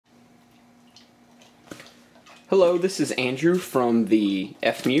Hello, this is Andrew from the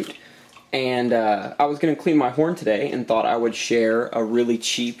F-Mute, and I was going to clean my horn today and thought I would share a really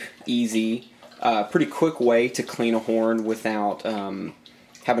cheap, easy, pretty quick way to clean a horn without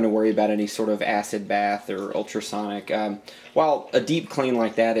having to worry about any sort of acid bath or ultrasonic. While a deep clean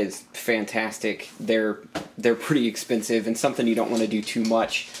like that is fantastic, they're pretty expensive and something you don't want to do too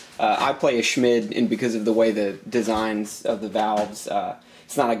much. I play a Schmid, and because of the way the designs of the valves,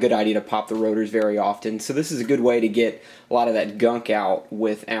 it's not a good idea to pop the rotors very often. So this is a good way to get a lot of that gunk out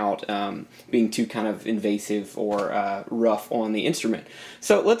without being too kind of invasive or rough on the instrument.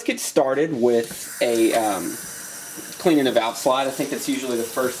 So let's get started with a cleaning a valve slide. I think that's usually the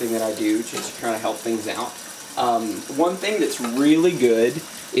first thing that I do, just to try to help things out. One thing that's really good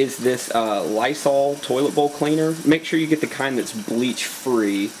is this Lysol toilet bowl cleaner. Make sure you get the kind that's bleach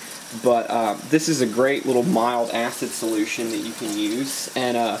free. But this is a great little mild acid solution that you can use,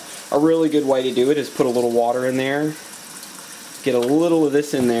 and a really good way to do it is put a little water in there, get a little of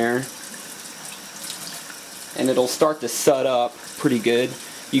this in there, and it'll start to sud up pretty good.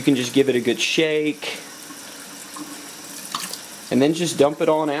 You can just give it a good shake, and then just dump it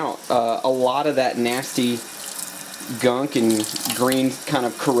on out. A lot of that nasty gunk and green kind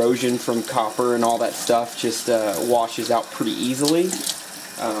of corrosion from copper and all that stuff just washes out pretty easily.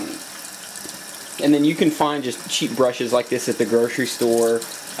 And then you can find just cheap brushes like this at the grocery store.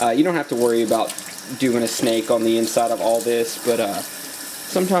 You don't have to worry about doing a snake on the inside of all this, but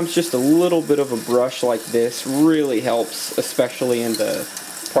sometimes just a little bit of a brush like this really helps, especially in the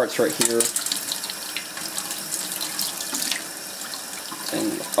parts right here.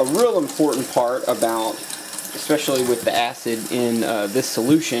 And a real important part about, especially with the acid in this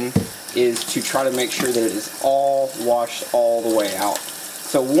solution, is to try to make sure that it is all washed all the way out.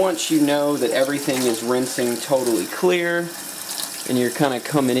 So once you know that everything is rinsing totally clear, and you're kind of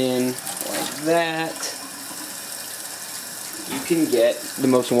coming in like that, you can get the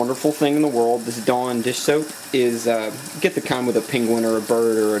most wonderful thing in the world. This Dawn dish soap is, get the kind with a penguin or a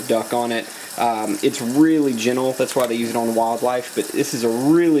bird or a duck on it. It's really gentle, that's why they use it on wildlife, but this is a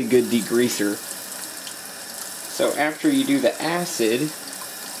really good degreaser. So after you do the acid,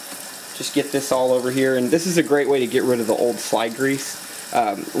 just get this all over here, and this is a great way to get rid of the old slide grease.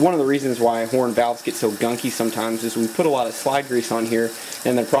 One of the reasons why horn valves get so gunky sometimes is we put a lot of slide grease on here, and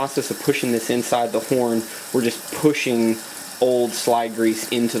in the process of pushing this inside the horn, we're just pushing old slide grease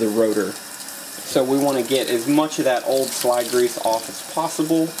into the rotor. So we want to get as much of that old slide grease off as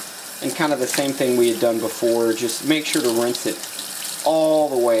possible, and kind of the same thing we had done before, just make sure to rinse it all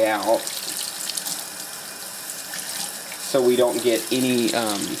the way out so we don't get any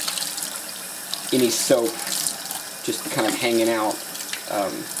soap just kind of hanging out.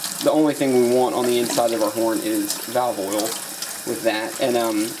 The only thing we want on the inside of our horn is valve oil with that. And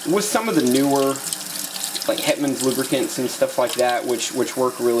with some of the newer, like Hetman's lubricants and stuff like that, which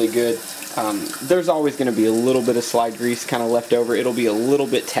work really good, there's always going to be a little bit of slide grease kind of left over. It'll be a little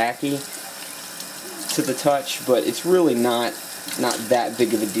bit tacky to the touch, but it's really not that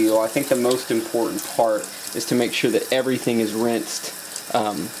big of a deal. I think the most important part is to make sure that everything is rinsed,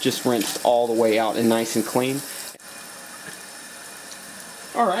 just rinsed all the way out and nice and clean.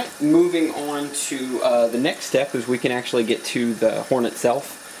 Alright, moving on to the next step is we can actually get to the horn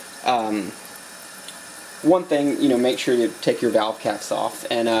itself. One thing, make sure to take your valve caps off,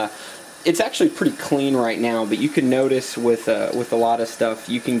 and it's actually pretty clean right now, but you can notice with a lot of stuff,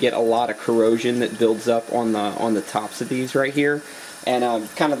 you can get a lot of corrosion that builds up on the tops of these right here. And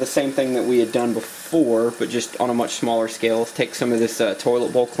kind of the same thing that we had done before, but just on a much smaller scale, is take some of this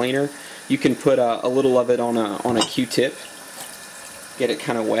toilet bowl cleaner. You can put a little of it on a Q-tip, get it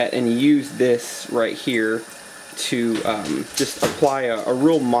kind of wet, and use this right here to just apply a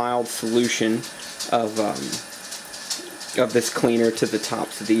real mild solution of this cleaner to the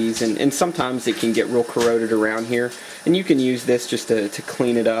tops of these, and sometimes it can get real corroded around here, and you can use this just to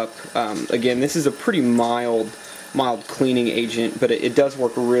clean it up. Again, this is a pretty mild cleaning agent, but it does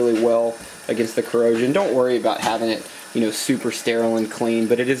work really well against the corrosion. Don't worry about having it super sterile and clean,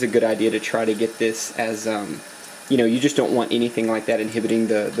 but it is a good idea to try to get this as you just don't want anything like that inhibiting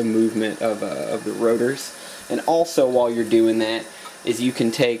the movement of the rotors. And also, while you're doing that, is you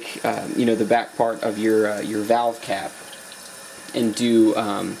can take the back part of your valve cap and do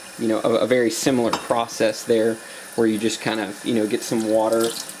a very similar process there, where you just kind of get some water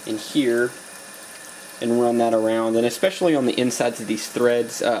in here and run that around. And especially on the insides of these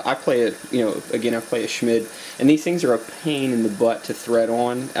threads, I play a Schmid, and these things are a pain in the butt to thread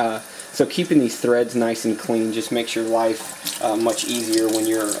on. So keeping these threads nice and clean just makes your life much easier when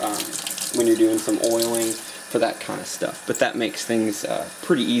you're doing some oiling for that kind of stuff. But that makes things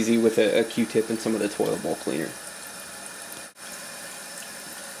pretty easy with a Q-tip and some of the toilet bowl cleaner.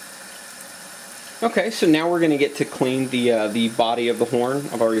 Okay, so now we're going to get to clean the body of the horn.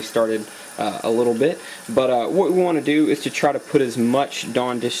 I've already started a little bit, but what we want to do is to try to put as much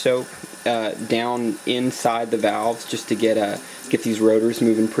Dawn dish soap down inside the valves just to get these rotors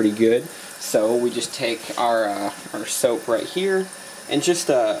moving pretty good. So we just take our soap right here and just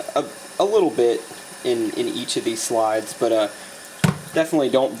a little bit in each of these slides, but definitely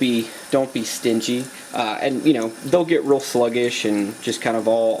don't be stingy, and you know, they'll get real sluggish and just kind of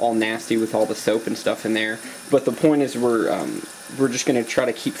all nasty with all the soap and stuff in there. But the point is we're just going to try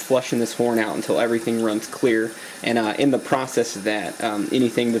to keep flushing this horn out until everything runs clear, and in the process of that,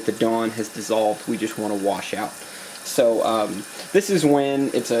 anything that the Dawn has dissolved, we just want to wash out. So this is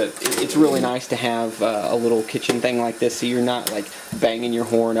when it's really nice to have a little kitchen thing like this, so you're not like banging your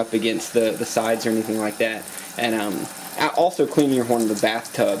horn up against the sides or anything like that. And also cleaning your horn in the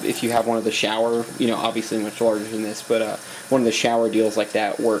bathtub, if you have one of the shower, you know, obviously much larger than this, but one of the shower deals like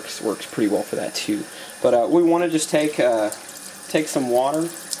that works pretty well for that too. But we want to just take some water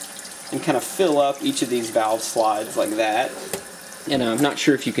and kind of fill up each of these valve slides like that. And I'm not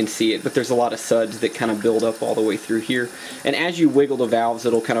sure if you can see it, but there's a lot of suds that kind of build up all the way through here. And as you wiggle the valves,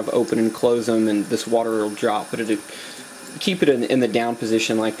 it'll kind of open and close them, and this water will drop, but it'll keep it in the down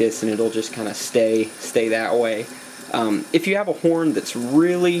position like this, and it'll just kind of stay that way. If you have a horn that's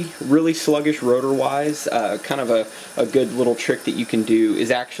really sluggish rotor-wise, kind of a good little trick that you can do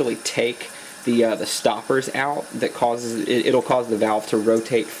is actually take the stoppers out. That it'll cause the valve to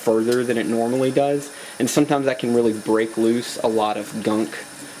rotate further than it normally does, and sometimes that can really break loose a lot of gunk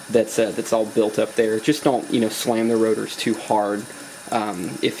that's all built up there. Just don't, you know, slam the rotors too hard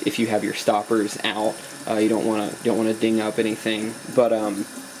if you have your stoppers out. You don't want to ding up anything, but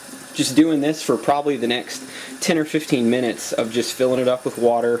just doing this for probably the next 10 or 15 minutes of just filling it up with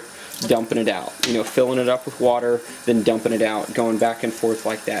water, dumping it out. You know, filling it up with water, then dumping it out, going back and forth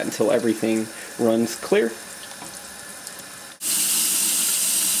like that until everything runs clear.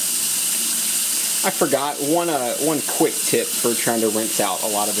 I forgot one quick tip for trying to rinse out a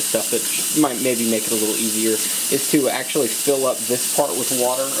lot of the stuff that might maybe make it a little easier is to actually fill up this part with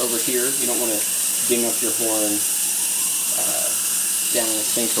water over here. You don't want to ding up your horn down in the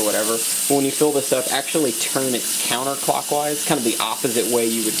sink or whatever. But when you fill this up, actually turn it counterclockwise, kind of the opposite way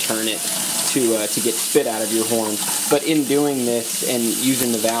you would turn it to get spit out of your horn. But in doing this and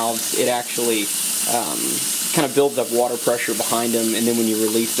using the valves, it actually kind of builds up water pressure behind them, and then when you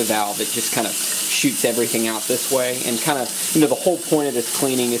release the valve, it just kind of shoots everything out this way. And kind of, you know, the whole point of this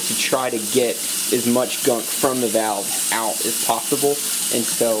cleaning is to try to get as much gunk from the valve out as possible. And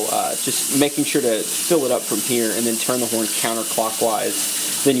so just making sure to fill it up from here and then turn the horn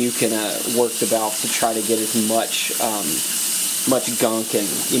counterclockwise, then you can work the valve to try to get as much gunk and,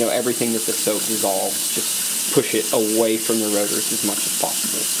 you know, everything that the soap dissolves, just push it away from the rotors as much as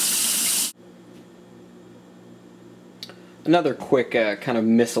possible. Another quick kind of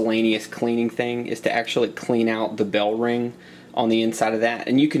miscellaneous cleaning thing is to actually clean out the bell ring on the inside of that.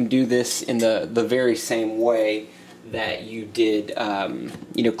 And you can do this in the very same way that you did,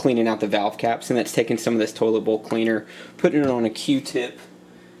 you know, cleaning out the valve caps. And that's taking some of this toilet bowl cleaner, putting it on a Q-tip,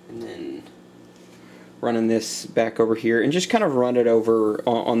 and then running this back over here, and just kind of run it over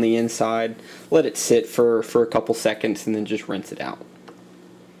on the inside. Let it sit for a couple seconds, and then just rinse it out.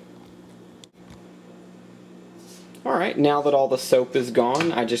 Alright, now that all the soap is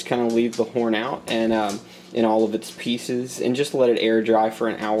gone, I just kind of leave the horn out and in all of its pieces and just let it air dry for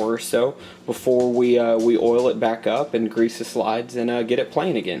an hour or so before we oil it back up and grease the slides and get it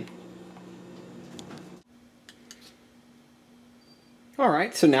playing again.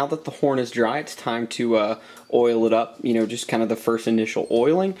 Alright, so now that the horn is dry, it's time to oil it up, you know, just kind of the first initial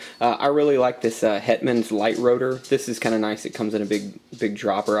oiling. I really like this Hetman's light rotor. This is kind of nice. It comes in a big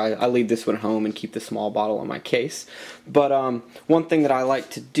dropper. I leave this one home and keep the small bottle in my case. But one thing that I like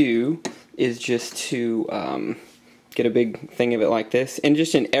to do is just to get a big thing of it like this, and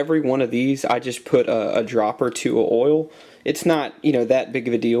just in every one of these I just put a drop or two of oil. It's not, you know, that big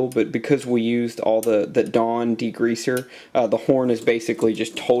of a deal, but because we used all the Dawn degreaser, the horn is basically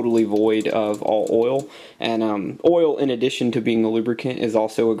just totally void of all oil. And oil, in addition to being a lubricant, is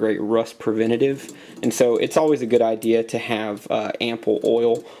also a great rust preventative. And so it's always a good idea to have ample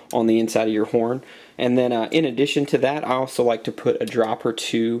oil on the inside of your horn. And then in addition to that, I also like to put a drop or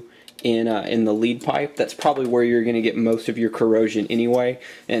two in the lead pipe. That's probably where you're going to get most of your corrosion anyway.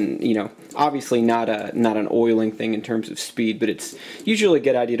 And, you know, obviously not an oiling thing in terms of speed, but it's usually a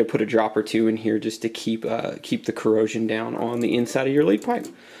good idea to put a drop or two in here just to keep the corrosion down on the inside of your lead pipe.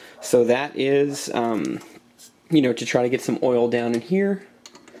 So that is to try to get some oil down in here.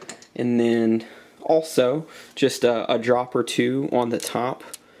 And then also just a drop or two on the top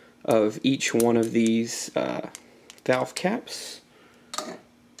of each one of these valve caps.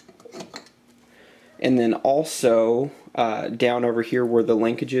 And then also down over here where the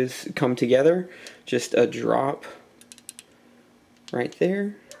linkages come together, just a drop right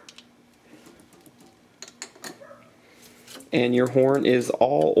there. And your horn is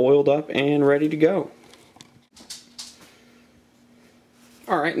all oiled up and ready to go.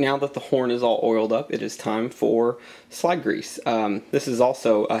 Alright, now that the horn is all oiled up, it is time for slide grease. This is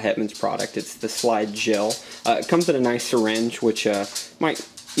also a Hetman's product. It's the slide gel. It comes in a nice syringe, which might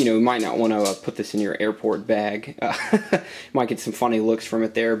not want to put this in your airport bag. Might get some funny looks from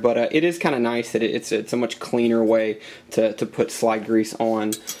it there, but it is kind of nice that it's a much cleaner way to put slide grease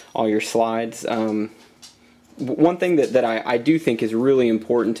on all your slides. One thing that I do think is really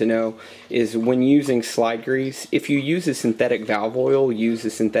important to know is when using slide grease, if you use a synthetic valve oil, use a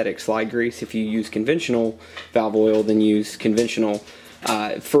synthetic slide grease. If you use conventional valve oil, then use conventional.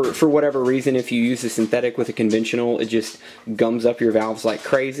 For whatever reason, if you use a synthetic with a conventional, it just gums up your valves like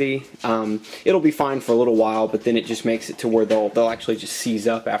crazy. It'll be fine for a little while, but then it just makes it to where they'll actually just seize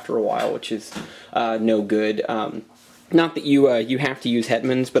up after a while, which is no good. Not that you have to use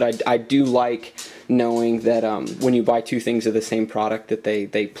Hetman's, but I do like knowing that when you buy two things of the same product that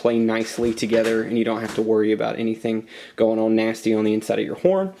they play nicely together and you don't have to worry about anything going on nasty on the inside of your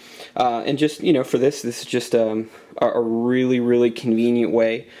horn. And just, for this is just a really convenient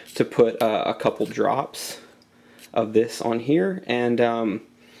way to put a couple drops of this on here. And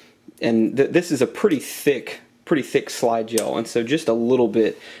this is a pretty thick slide gel, and so just a little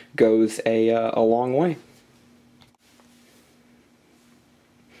bit goes a long way.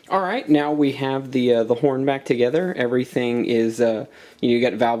 Alright, now we have the horn back together. Everything is, you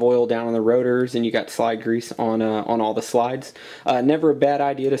got valve oil down on the rotors, and you got slide grease on all the slides. Never a bad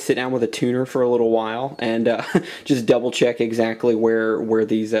idea to sit down with a tuner for a little while and just double check exactly where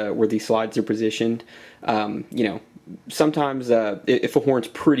these slides are positioned. Sometimes if a horn's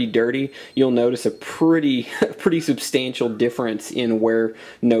pretty dirty, you'll notice a pretty substantial difference in where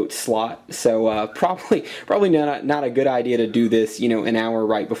notes slot. So probably not a good idea to do this an hour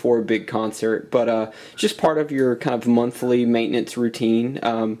right before a big concert, but just part of your kind of monthly maintenance routine.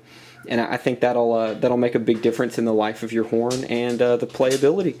 And I think that'll make a big difference in the life of your horn and the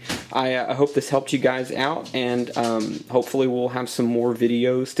playability. I hope this helped you guys out, and hopefully we'll have some more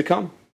videos to come.